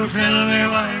sky, oh tell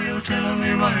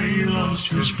me why you lost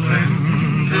your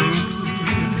splendor.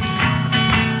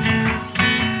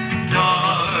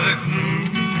 Dark moon,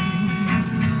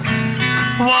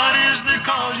 what is the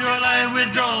cause your light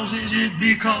withdraws? Is it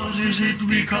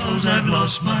because I've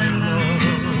lost my love?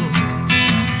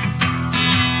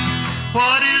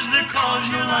 What is the cause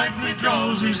your light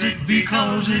withdraws? Is it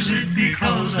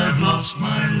because I've lost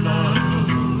my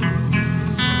love?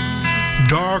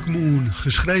 Dark Moon,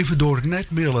 geschreven door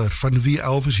Ned Miller, van wie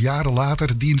Elvis jaren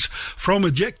later diens From a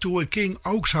Jack to a King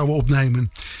ook zou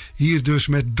opnemen. Hier dus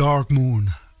met Dark Moon.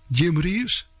 Jim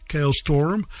Reeves, Cale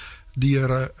Storm, die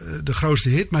er de grootste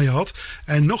hit mee had,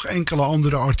 en nog enkele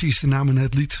andere artiesten namen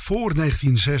het lied voor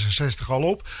 1966 al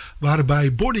op,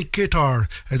 waarbij Bonnie Guitar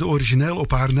het origineel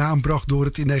op haar naam bracht door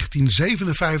het in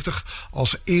 1957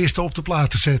 als eerste op de plaat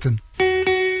te zetten.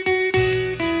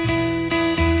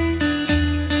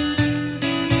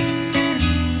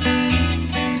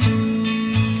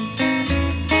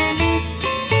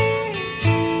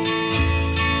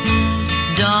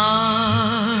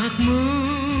 Dark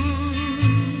moon,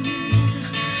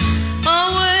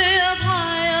 away up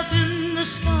high up in the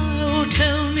sky. Oh,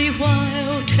 tell me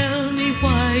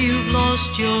why you've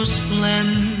lost your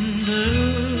splendor.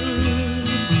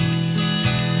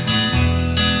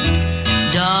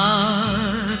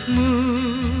 Dark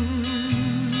moon,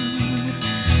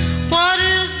 what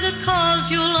is the cause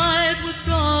your light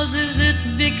withdraws? Is it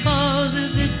because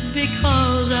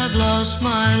I've lost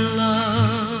my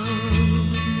love?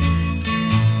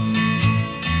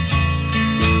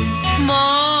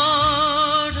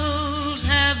 Mortals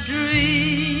have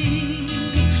dreams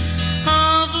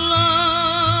of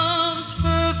love's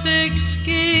perfect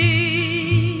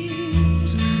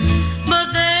schemes,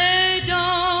 but they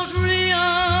don't realize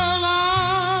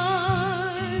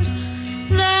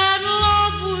that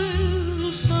love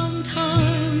will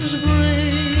sometimes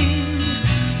bring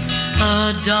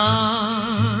A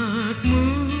dark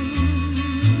moon,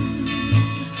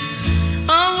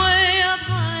 away up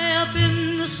high up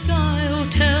in the sky. Oh,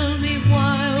 tell me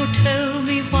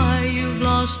why you've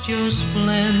lost your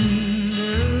splendor.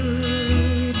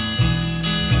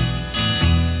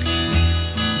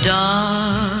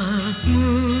 Dark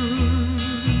moon,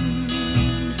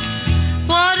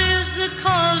 what is the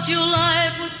cause your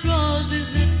light withdraws?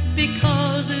 Is it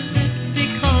because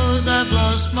I've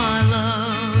lost my love?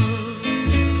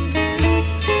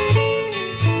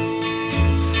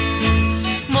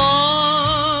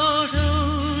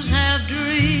 Mortals have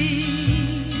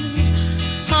dreams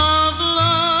of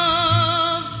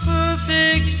love's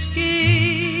perfect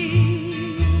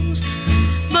schemes,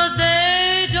 but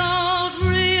they don't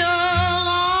realize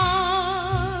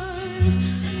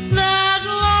that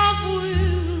love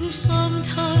will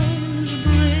sometimes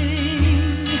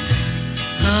bring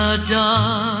a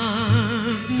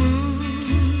dark moon,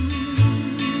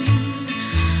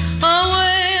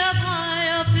 away up high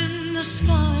up in the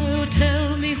sky. Oh,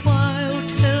 tell me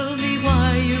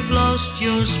why you've lost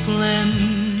your splendor.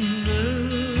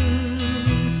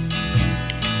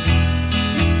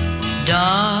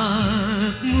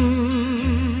 Dark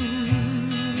moon,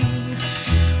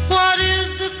 what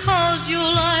is the cause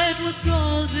your light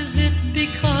withdraws? Is it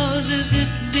because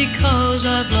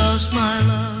I've lost my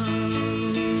love?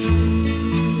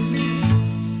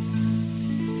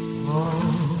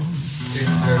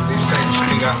 These things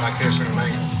speak out like this in a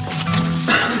minute.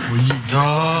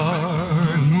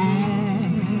 Dark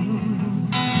moon,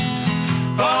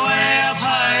 away up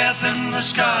high up in the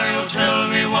sky. Oh, tell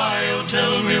me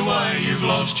why you've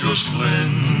lost your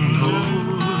splendor.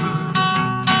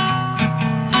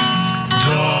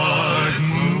 Dark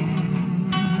moon,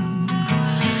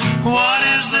 what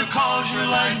is the cause your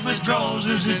light withdraws?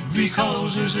 Is it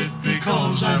because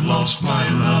I've lost my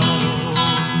love?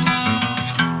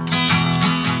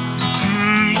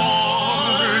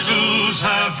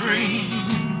 Have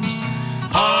dreams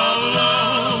of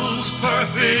love's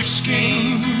perfect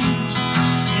schemes,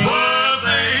 but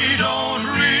they don't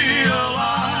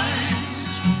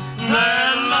realize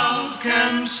that love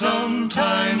can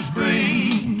sometimes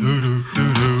bring dark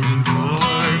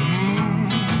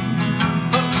moon,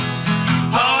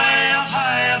 away up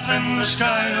high up in the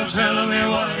sky. Oh, tell me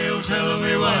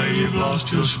why you've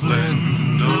lost your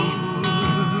splendor.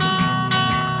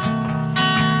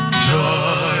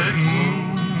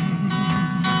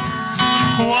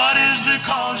 What is the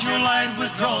cause your light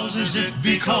withdraws? Is it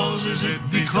because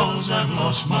I've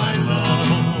lost my love?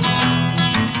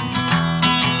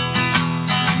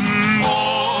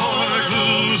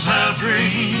 Mortals have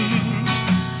dreams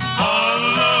of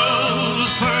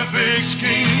love's perfect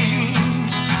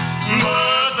schemes,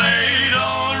 but they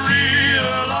don't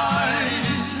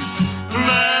realize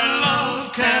that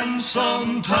love can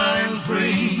sometimes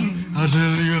bring a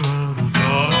little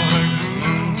dark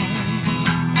moon,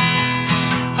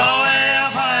 away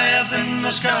up high up in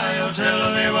the sky. Oh,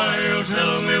 tell me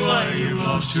why you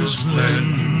lost your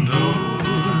splendor.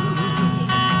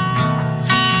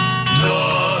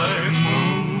 Dark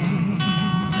moon,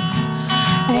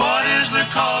 what is the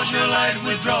cause your light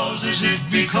withdraws? Is it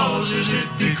because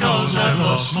I've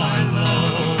lost my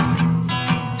love?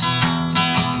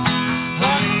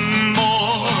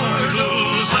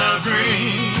 Mortals have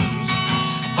dreams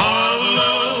of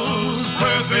love's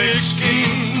perfect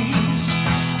schemes,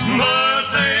 but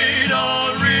they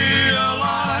don't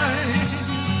realize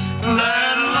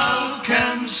that love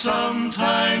can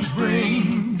sometimes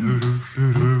bring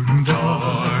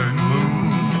dark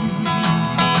moon,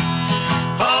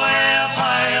 away up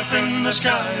high up in the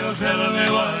sky. Oh, tell me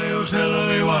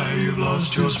why you've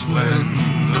lost your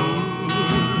splendor.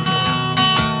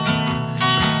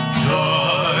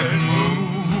 Dark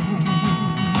moon,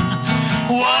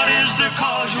 what is the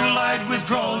cause your light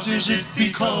withdraws? Is it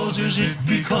because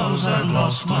I've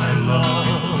lost my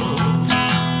love?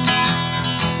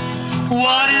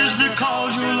 What is the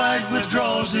cause your light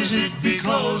withdraws? Is it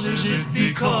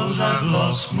because I've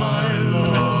lost my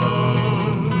love?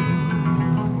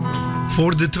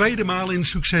 Voor de tweede maal in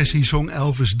successie zong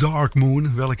Elvis Dark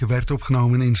Moon, welke werd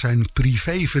opgenomen in zijn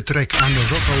privévertrek aan de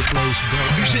Rocco Place.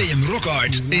 Museum Rock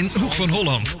Art in Hoek van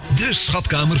Holland. De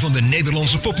schatkamer van de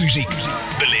Nederlandse popmuziek.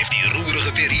 Beleef die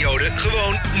roerige periode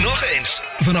gewoon nog eens.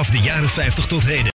 Vanaf de jaren 50 tot heden.